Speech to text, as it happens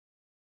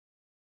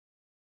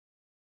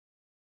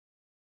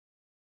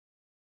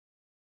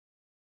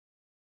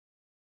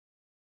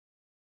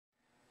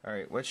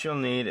Alright, what you'll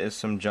need is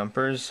some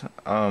jumpers,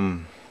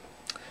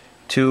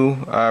 two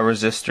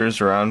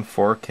resistors around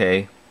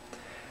 4K,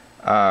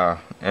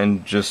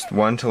 and just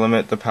one to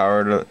limit the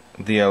power to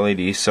the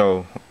LED,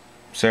 so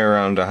say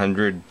around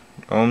 100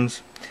 ohms,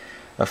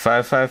 a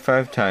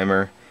 555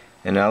 timer,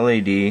 an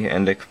LED,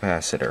 and a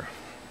capacitor.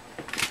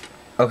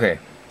 Okay,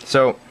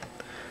 so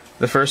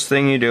the first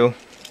thing you do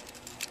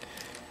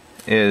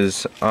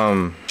is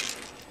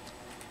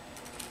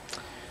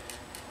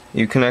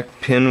you connect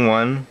pin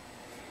 1.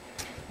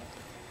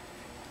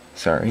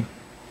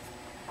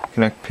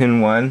 Connect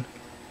pin 1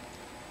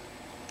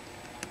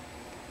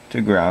 to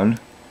ground.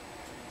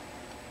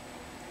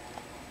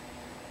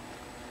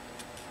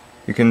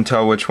 You can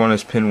tell which one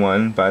is pin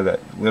 1 by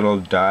that little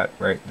dot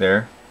right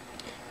there.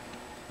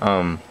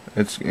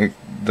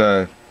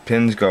 The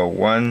pins go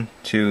 1,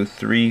 2,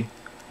 3,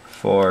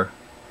 4,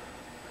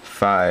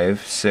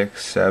 5,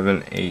 6,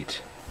 7,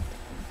 8.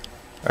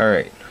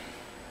 Alright.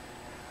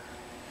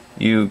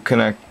 You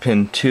connect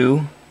pin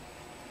 2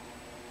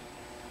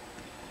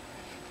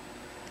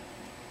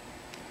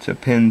 to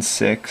pin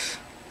 6.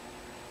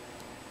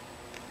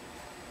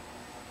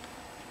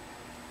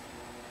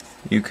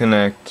 You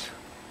connect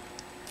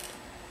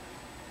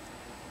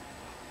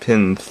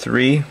pin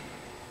 3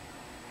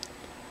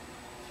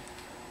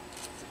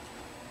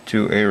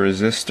 to a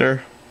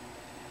resistor.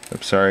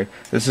 I'm sorry,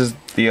 this is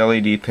the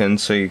LED pin,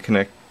 so you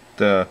connect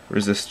the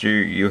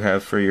resistor you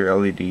have for your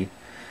LED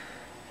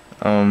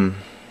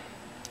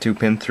to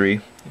pin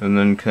 3, and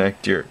then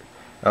connect your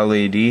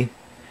LED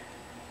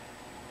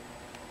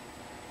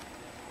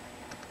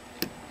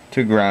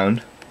to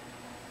ground.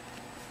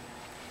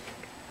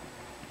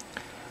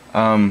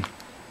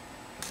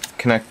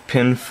 Connect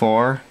pin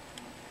 4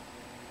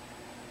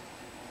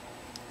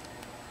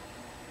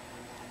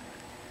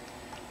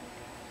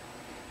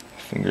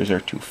 fingers are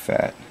too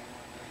fat.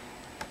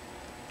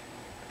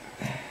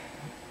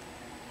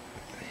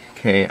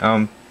 Okay,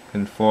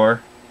 pin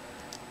 4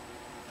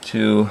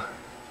 to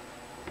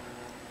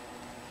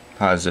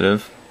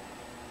positive.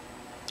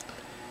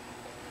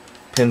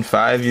 Pin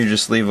 5 you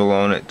just leave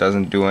alone, it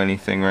doesn't do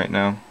anything right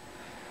now.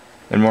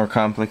 In more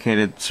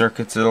complicated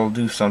circuits it'll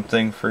do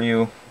something for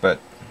you, but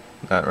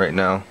not right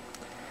now.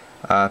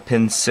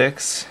 Pin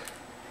 6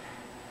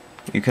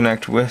 you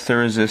connect with the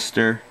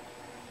resistor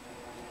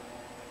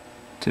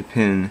to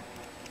pin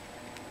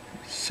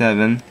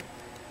 7.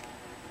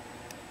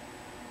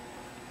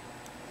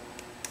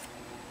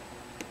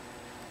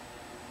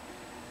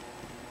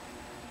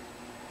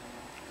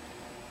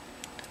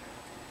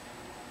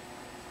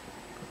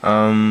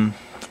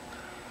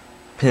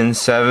 Pin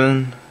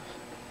 7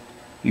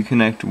 you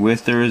connect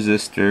with the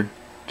resistor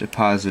to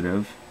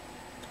positive.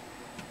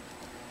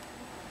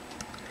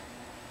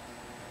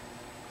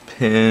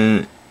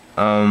 Pin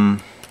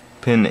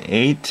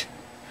 8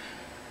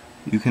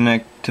 you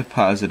connect to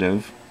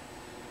positive.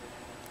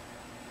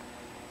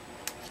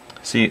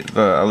 See,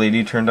 the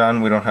LED turned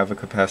on. We don't have a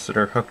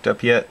capacitor hooked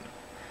up yet,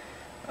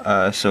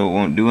 so it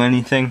won't do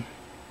anything.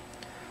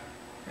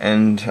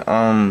 And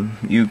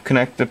you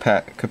connect the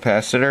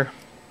capacitor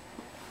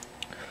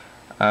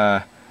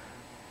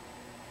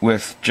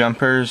with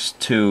jumpers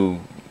to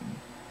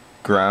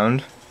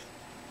ground.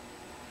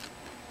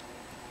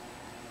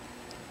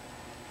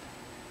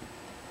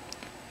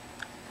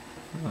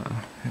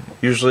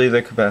 Usually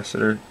the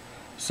capacitor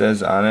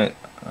says on it,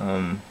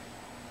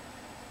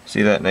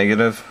 see that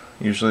negative?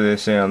 Usually they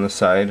say on the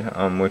side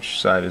which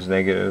side is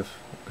negative,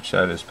 which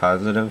side is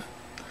positive.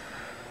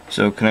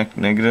 So connect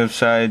negative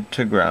side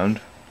to ground,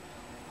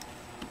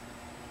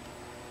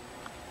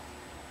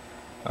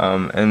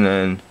 and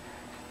then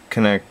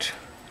connect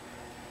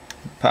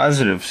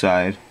positive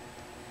side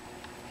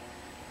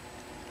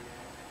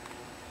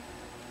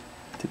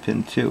to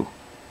pin 2.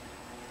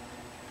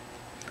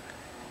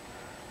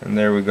 And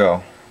there we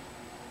go.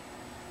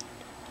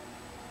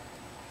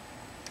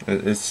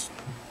 It's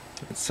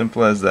as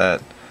simple as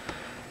that.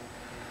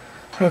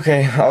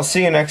 Okay, I'll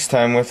see you next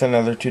time with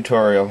another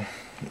tutorial.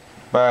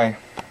 Bye.